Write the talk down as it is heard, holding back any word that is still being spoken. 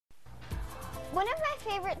One of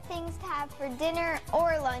my favorite things to have for dinner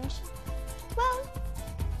or lunch, well,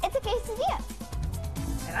 it's a quesadilla.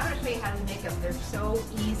 And I'm going to show you how to make them. They're so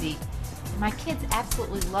easy. My kids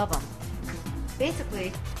absolutely love them.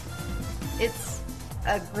 Basically, it's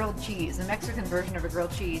a grilled cheese, a Mexican version of a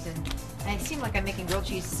grilled cheese. And I seem like I'm making grilled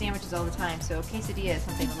cheese sandwiches all the time, so quesadilla is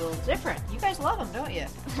something a little different. You guys love them, don't you?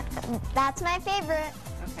 That's my favorite.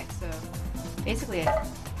 Okay, so basically I'm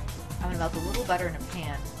going to melt a little butter in a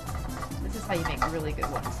pan. This is how you make really good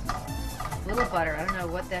ones. A little butter, I don't know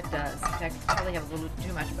what that does. In fact, I probably have a little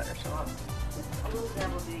too much butter, so a little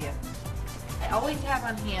dab will do you. I always have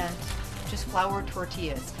on hand just flour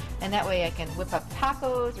tortillas, and that way I can whip up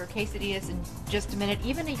tacos or quesadillas in just a minute.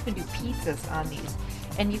 Even you can do pizzas on these,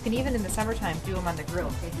 and you can even in the summertime do them on the grill,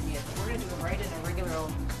 quesadillas. We're going to do them right in a regular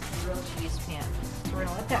old grilled cheese pan. So we're going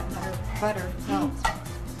to let that butter melt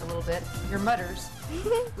a little bit. Your mutters,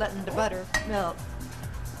 letting the butter melt.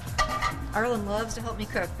 Arlen loves to help me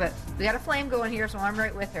cook, but we got a flame going here, so I'm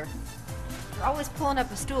right with her. You're always pulling up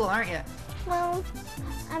a stool, aren't you? Well,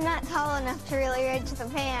 I'm not tall enough to really reach the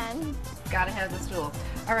pan. Gotta have the stool.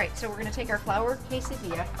 All right, so we're gonna take our floured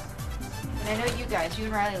quesadilla, and I know you guys, you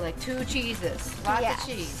and Riley like 2 cheeses, lots of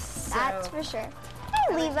cheese. So That's for sure.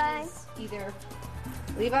 Hey, Levi. Either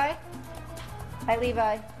Levi. Hi,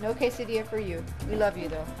 Levi. No quesadilla for you. We love you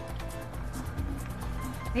though.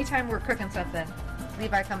 Anytime we're cooking something,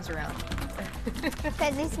 Levi comes around.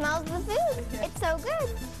 Because he smells the food. It's so good.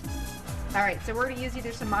 All right, so we're going to use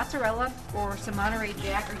either some mozzarella or some Monterey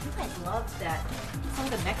Jack, or you guys love that. Some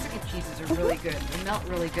of the Mexican cheeses are really good. They melt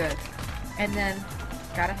really good. And then,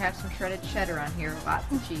 got to have some shredded cheddar on here, lots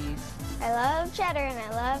of cheese. I love cheddar and I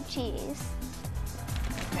love cheese.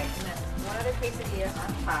 Okay, and then one other quesadilla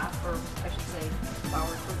on top, or I should say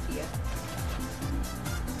flour tortilla.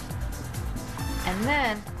 And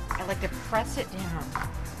then, I like to press it down.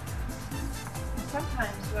 And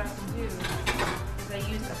sometimes what I can do is I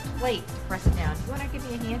use a plate to press it down. Do you want to give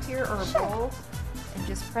me a hand here or a bowl? And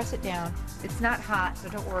just press it down. It's not hot, so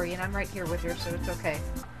don't worry, and I'm right here with her, so it's okay.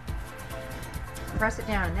 Press it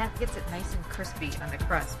down, and that gets it nice and crispy on the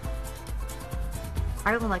crust.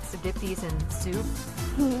 Ireland likes to dip these in soup.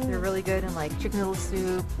 They're really good in like chicken noodle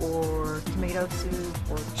soup or tomato soup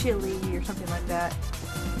or chili or something like that.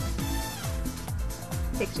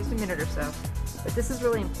 Takes just a minute or so. But this is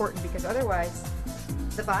really important because otherwise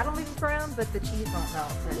the bottom will be brown, but the cheese won't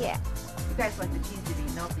melt. And Yeah. you guys like the cheese to be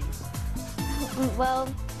melty. Well,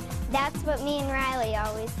 that's what me and Riley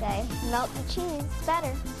always say. Melt the cheese. It's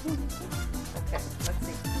better. Okay, let's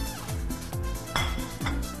see.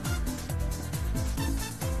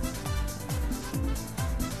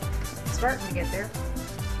 Starting to get there.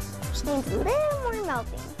 Just needs a little more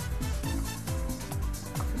melting.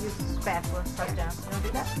 Use a spatula, press down. You want to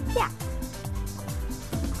do that? Yeah.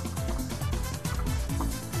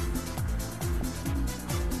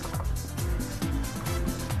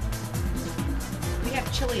 We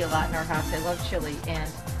have chili a lot in our house. I love chili, and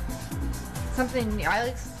something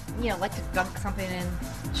I like to dunk something in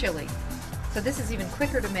chili. So this is even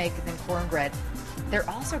quicker to make than cornbread. They're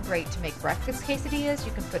also great to make breakfast quesadillas.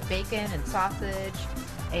 You can put bacon and sausage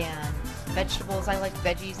and vegetables. I like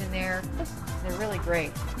veggies in there. They're really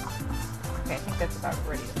great. Okay, I think that's about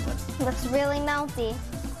ready to flip. Looks really melty.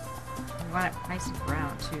 You want it nice and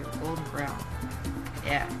brown too, golden brown.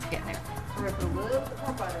 Yeah, it's getting there. So we're gonna put a little bit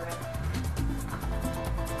more butter in.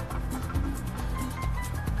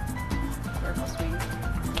 Careful, sweetie.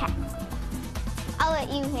 Okay. I'll let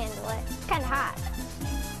you handle it. It's kind of hot.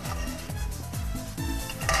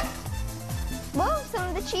 Whoa, some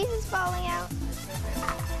of the cheese is falling out.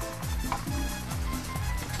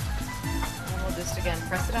 And we'll just again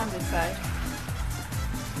press it on this side.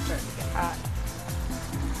 Starting to get hot.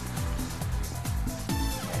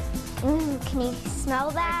 Can you smell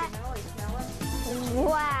that? You smell it?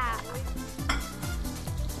 Wow.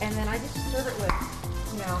 And then I just serve it with,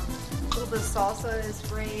 a little bit of salsa is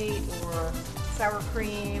great, or sour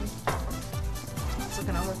cream. It's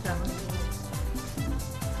looking almost done.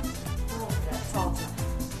 Oh, that salsa.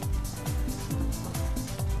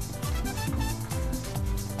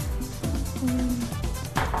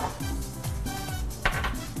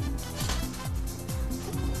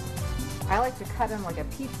 I like to cut them like a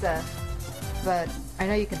pizza, but I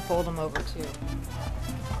know you can fold them over too.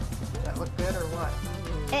 Does that look good or what?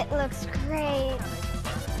 It looks great.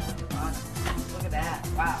 Look at that.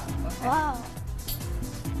 Wow. Okay. Whoa.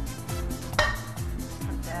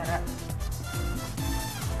 Put that up.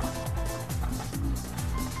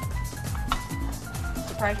 I'm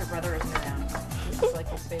surprised your brother isn't around. This is like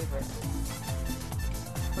his favorite.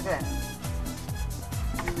 Look at that.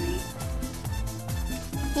 Gooey.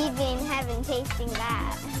 He'd be in heaven tasting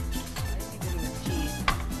that. Cheese.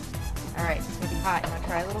 All right, it's gonna be hot. You want to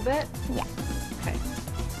try a little bit? Yeah. Okay.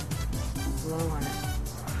 Blow on it.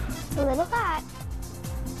 It's a little hot.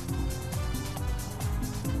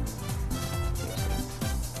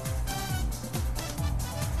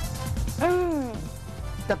 Mmm.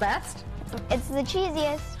 The best? It's the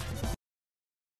cheesiest.